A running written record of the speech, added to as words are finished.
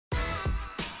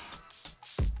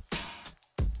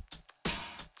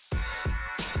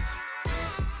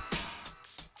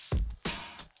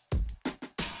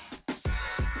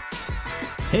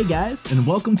Hey guys, and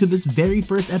welcome to this very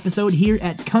first episode here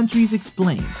at Countries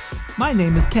Explained. My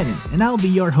name is Kenan, and I'll be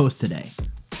your host today.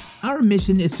 Our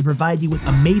mission is to provide you with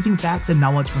amazing facts and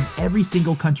knowledge from every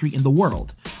single country in the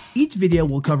world. Each video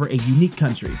will cover a unique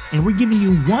country, and we're giving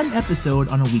you one episode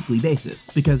on a weekly basis,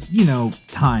 because, you know,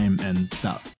 time and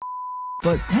stuff.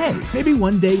 But hey, maybe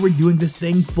one day we're doing this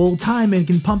thing full time and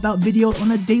can pump out video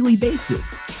on a daily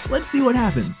basis. Let's see what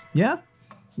happens, yeah?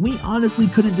 We honestly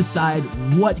couldn't decide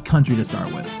what country to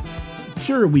start with.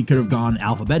 Sure, we could have gone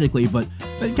alphabetically, but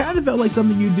it kind of felt like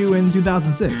something you do in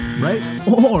 2006, right?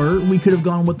 Or we could have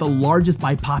gone with the largest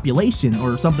by population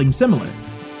or something similar.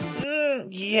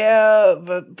 Yeah,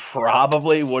 that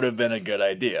probably would have been a good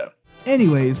idea.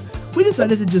 Anyways, we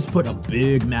decided to just put a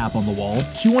big map on the wall,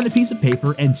 chew on a piece of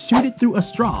paper, and shoot it through a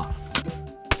straw.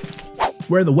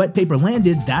 Where the wet paper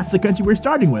landed, that's the country we're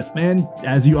starting with, and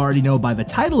as you already know by the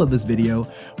title of this video,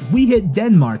 we hit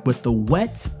Denmark with the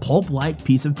wet, pulp-like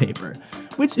piece of paper.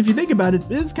 Which, if you think about it,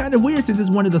 is kind of weird since it's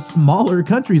one of the smaller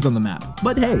countries on the map.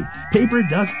 But hey, paper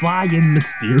does fly in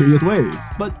mysterious ways.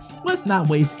 But let's not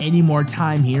waste any more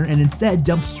time here and instead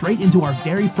jump straight into our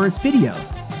very first video.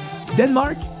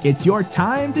 Denmark, it's your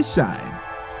time to shine.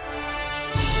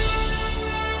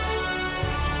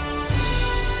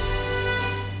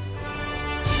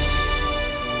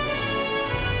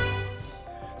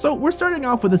 So we're starting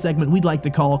off with a segment we'd like to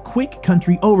call Quick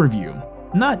Country Overview.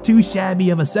 Not too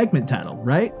shabby of a segment title,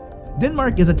 right?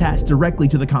 Denmark is attached directly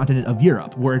to the continent of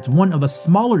Europe, where it's one of the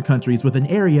smaller countries with an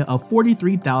area of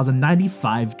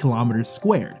 43,095 kilometers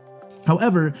squared.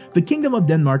 However, the Kingdom of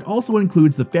Denmark also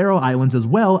includes the Faroe Islands as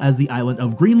well as the island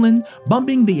of Greenland,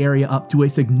 bumping the area up to a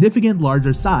significant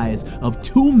larger size of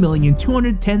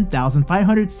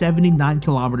 2,210,579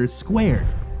 kilometers squared.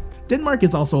 Denmark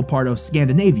is also a part of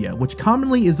Scandinavia, which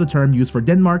commonly is the term used for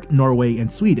Denmark, Norway,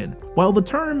 and Sweden, while the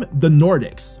term the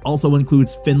Nordics also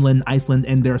includes Finland, Iceland,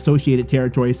 and their associated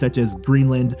territories such as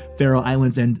Greenland, Faroe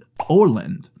Islands, and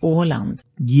Åland.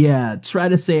 Yeah, try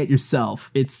to say it yourself,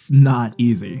 it's not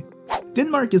easy.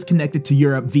 Denmark is connected to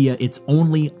Europe via its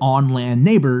only on-land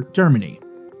neighbor, Germany.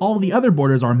 All the other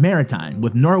borders are maritime,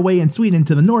 with Norway and Sweden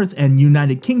to the north and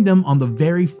United Kingdom on the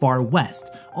very far west,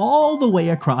 all the way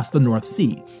across the North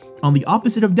Sea. On the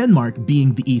opposite of Denmark,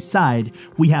 being the east side,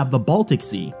 we have the Baltic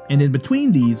Sea, and in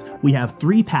between these, we have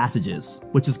three passages,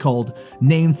 which is called,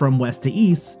 named from west to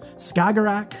east,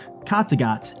 Skagerrak,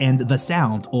 Kattegat, and the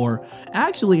Sound, or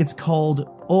actually it's called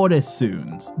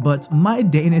Øresund, but my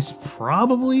Danish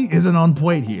probably isn't on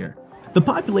point here. The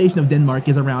population of Denmark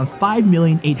is around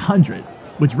 5,800,000,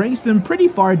 which ranks them pretty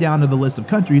far down on the list of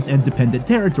countries and dependent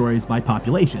territories by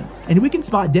population. And we can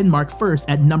spot Denmark first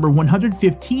at number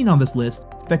 115 on this list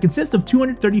that consists of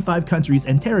 235 countries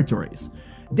and territories.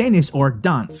 Danish, or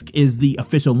dansk, is the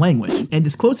official language, and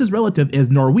its closest relative is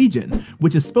Norwegian,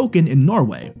 which is spoken in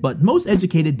Norway, but most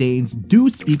educated Danes do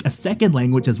speak a second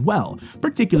language as well,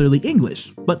 particularly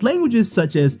English. But languages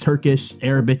such as Turkish,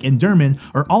 Arabic, and German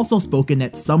are also spoken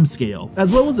at some scale,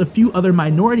 as well as a few other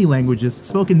minority languages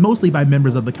spoken mostly by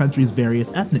members of the country's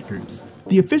various ethnic groups.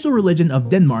 The official religion of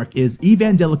Denmark is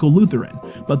Evangelical Lutheran,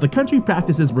 but the country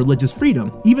practices religious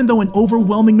freedom, even though an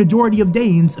overwhelming majority of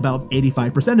Danes, about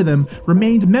 85% of them,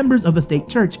 remained members of the state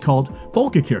church called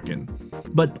Folkekirken.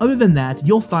 But other than that,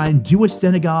 you'll find Jewish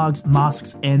synagogues,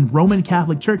 mosques, and Roman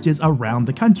Catholic churches around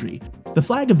the country. The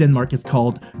flag of Denmark is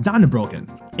called Dannebrogen,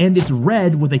 and it's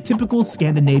red with a typical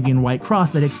Scandinavian white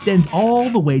cross that extends all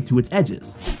the way to its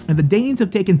edges. And the Danes have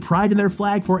taken pride in their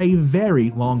flag for a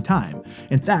very long time.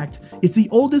 In fact, it's the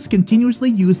oldest continuously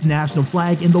used national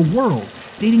flag in the world,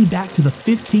 dating back to the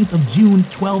 15th of June,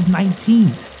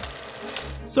 1219.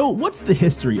 So what's the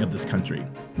history of this country?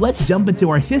 Let's jump into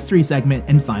our history segment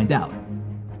and find out.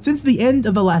 Since the end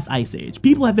of the last ice age,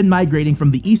 people have been migrating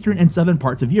from the eastern and southern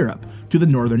parts of Europe to the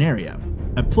northern area,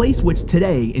 a place which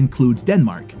today includes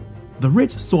Denmark. The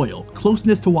rich soil,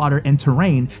 closeness to water, and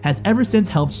terrain has ever since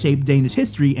helped shape Danish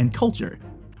history and culture.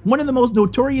 One of the most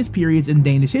notorious periods in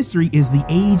Danish history is the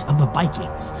Age of the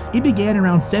Vikings. It began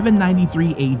around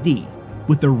 793 AD,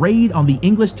 with the raid on the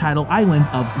English title island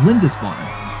of Lindisfarne.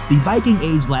 The Viking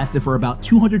Age lasted for about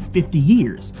 250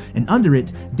 years, and under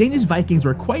it, Danish Vikings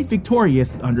were quite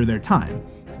victorious under their time.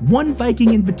 One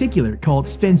Viking in particular, called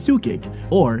Sven Sukik,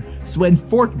 or Sven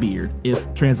Forkbeard if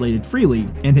translated freely,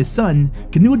 and his son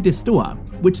Knud the Store,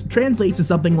 which translates to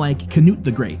something like Canute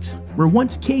the Great, were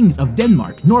once kings of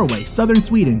Denmark, Norway, southern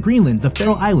Sweden, Greenland, the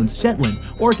Faroe Islands, Shetland,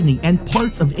 Orkney, and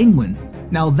parts of England.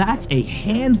 Now that's a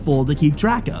handful to keep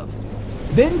track of.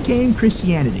 Then came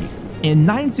Christianity. In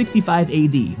 965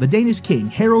 AD, the Danish king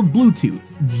Harald Bluetooth,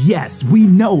 yes, we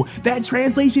know, that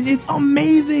translation is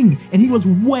amazing, and he was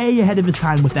way ahead of his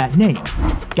time with that name,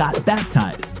 got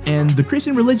baptized, and the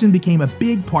Christian religion became a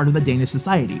big part of the Danish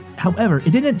society. However,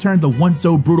 it didn't turn the once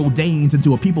so brutal Danes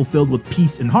into a people filled with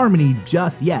peace and harmony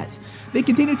just yet. They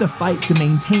continued to fight to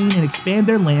maintain and expand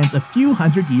their lands a few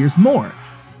hundred years more.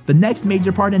 The next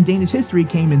major part in Danish history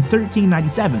came in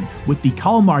 1397 with the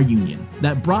Kalmar Union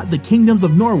that brought the kingdoms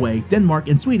of Norway, Denmark,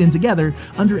 and Sweden together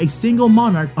under a single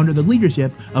monarch under the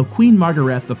leadership of Queen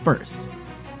Margaret I.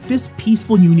 This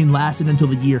peaceful union lasted until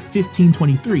the year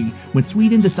 1523 when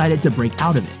Sweden decided to break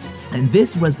out of it, and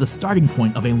this was the starting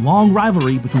point of a long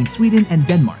rivalry between Sweden and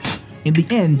Denmark. In the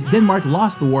end, Denmark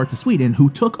lost the war to Sweden, who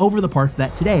took over the parts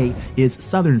that today is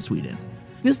southern Sweden.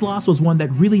 This loss was one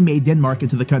that really made Denmark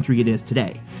into the country it is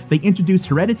today. They introduced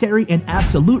hereditary and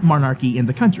absolute monarchy in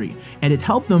the country, and it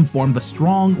helped them form the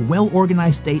strong,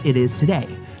 well-organized state it is today.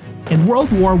 In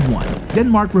World War I,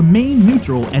 Denmark remained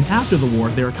neutral, and after the war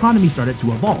their economy started to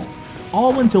evolve.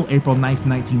 All until April 9,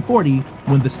 1940,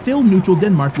 when the still neutral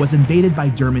Denmark was invaded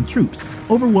by German troops.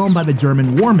 Overwhelmed by the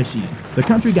German war machine, the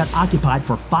country got occupied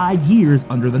for 5 years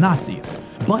under the Nazis.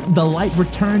 But the light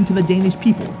returned to the Danish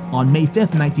people. On May 5,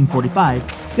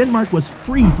 1945, Denmark was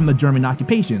free from the German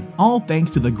occupation, all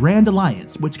thanks to the Grand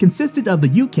Alliance, which consisted of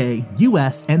the UK,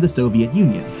 US, and the Soviet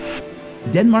Union.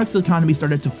 Denmark's economy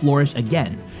started to flourish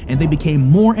again, and they became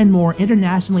more and more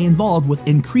internationally involved with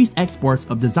increased exports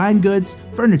of design goods,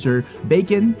 furniture,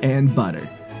 bacon, and butter.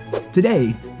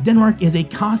 Today, Denmark is a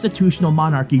constitutional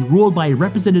monarchy ruled by a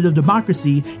representative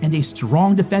democracy and a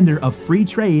strong defender of free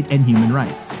trade and human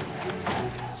rights.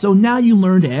 So now you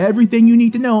learned everything you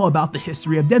need to know about the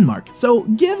history of Denmark, so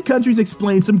give Countries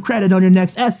Explained some credit on your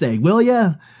next essay, will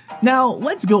ya? Now,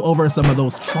 let's go over some of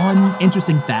those fun,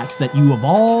 interesting facts that you have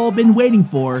all been waiting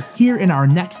for here in our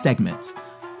next segment.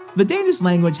 The Danish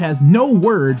language has no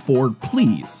word for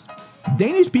please.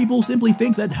 Danish people simply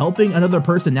think that helping another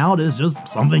person out is just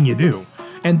something you do,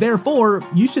 and therefore,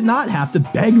 you should not have to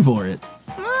beg for it.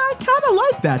 I kinda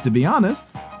like that, to be honest.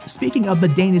 Speaking of the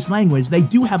Danish language, they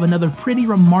do have another pretty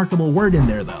remarkable word in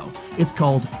there though. It's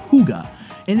called hygge,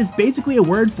 and it's basically a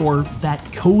word for that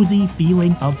cozy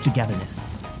feeling of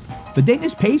togetherness. The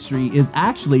Danish pastry is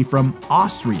actually from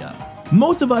Austria.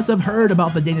 Most of us have heard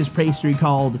about the Danish pastry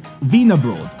called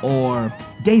wienerbrød or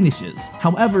danishes.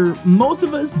 However, most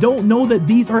of us don't know that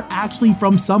these are actually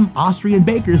from some Austrian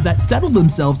bakers that settled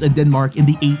themselves in Denmark in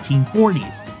the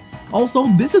 1840s. Also,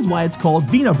 this is why it's called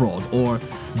wienerbrød or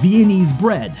Viennese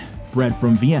bread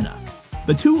from Vienna.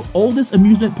 The two oldest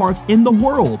amusement parks in the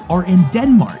world are in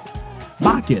Denmark.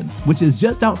 Bakken, which is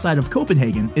just outside of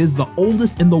Copenhagen, is the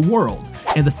oldest in the world,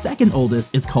 and the second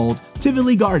oldest is called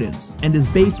Tivoli Gardens and is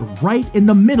based right in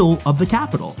the middle of the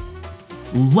capital.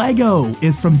 Lego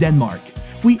is from Denmark.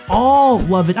 We all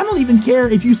love it. I don't even care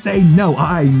if you say no,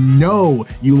 I know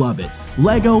you love it.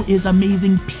 Lego is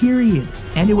amazing, period.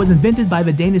 And it was invented by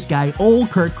the Danish guy Ole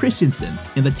Kirk Christensen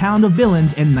in the town of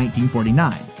Billund in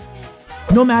 1949.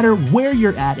 No matter where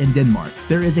you're at in Denmark,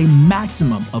 there is a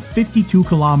maximum of 52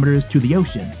 kilometers to the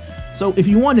ocean. So if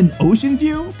you want an ocean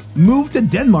view, move to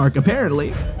Denmark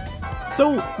apparently.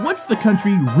 So what's the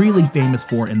country really famous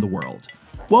for in the world?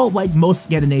 Well, like most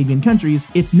Scandinavian countries,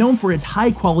 it's known for its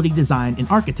high quality design and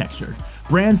architecture.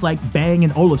 Brands like Bang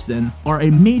 & Olufsen are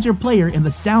a major player in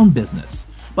the sound business.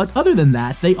 But other than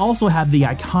that, they also have the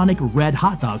iconic red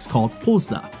hot dogs called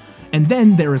pølse. And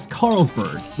then there is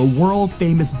Carlsberg, the world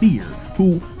famous beer,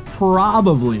 who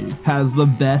probably has the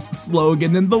best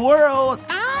slogan in the world.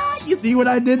 You see what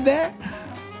I did there?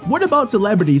 What about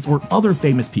celebrities or other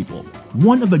famous people?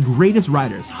 One of the greatest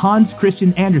writers, Hans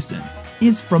Christian Andersen,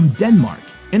 is from Denmark.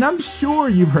 And I'm sure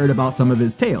you've heard about some of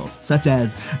his tales, such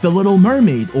as The Little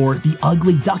Mermaid or The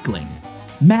Ugly Duckling.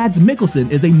 Mads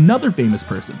Mikkelsen is another famous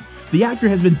person. The actor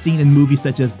has been seen in movies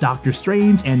such as Doctor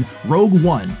Strange and Rogue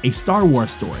One, a Star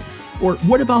Wars story. Or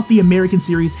what about the American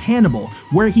series Hannibal,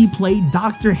 where he played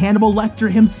Dr. Hannibal Lecter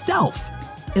himself?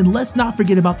 And let's not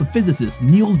forget about the physicist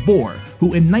Niels Bohr,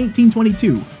 who in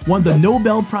 1922 won the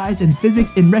Nobel Prize in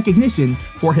Physics in recognition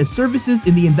for his services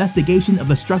in the investigation of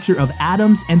the structure of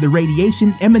atoms and the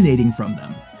radiation emanating from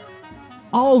them.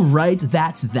 Alright,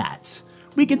 that's that.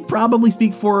 We could probably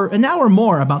speak for an hour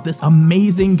more about this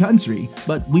amazing country,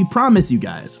 but we promise you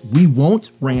guys, we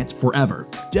won't rant forever.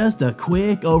 Just a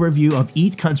quick overview of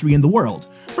each country in the world,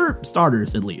 for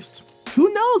starters at least.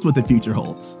 Who knows what the future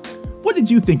holds? What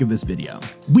did you think of this video?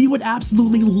 We would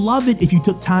absolutely love it if you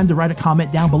took time to write a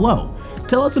comment down below.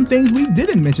 Tell us some things we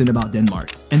didn't mention about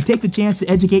Denmark, and take the chance to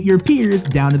educate your peers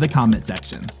down in the comment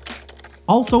section.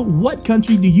 Also, what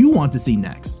country do you want to see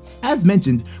next? As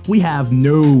mentioned, we have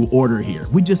no order here.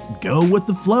 We just go with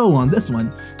the flow on this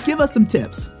one. Give us some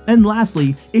tips. And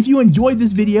lastly, if you enjoyed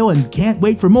this video and can't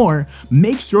wait for more,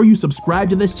 make sure you subscribe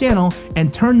to this channel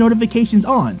and turn notifications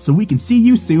on so we can see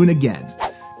you soon again.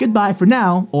 Goodbye for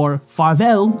now, or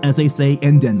farvel as they say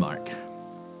in Denmark.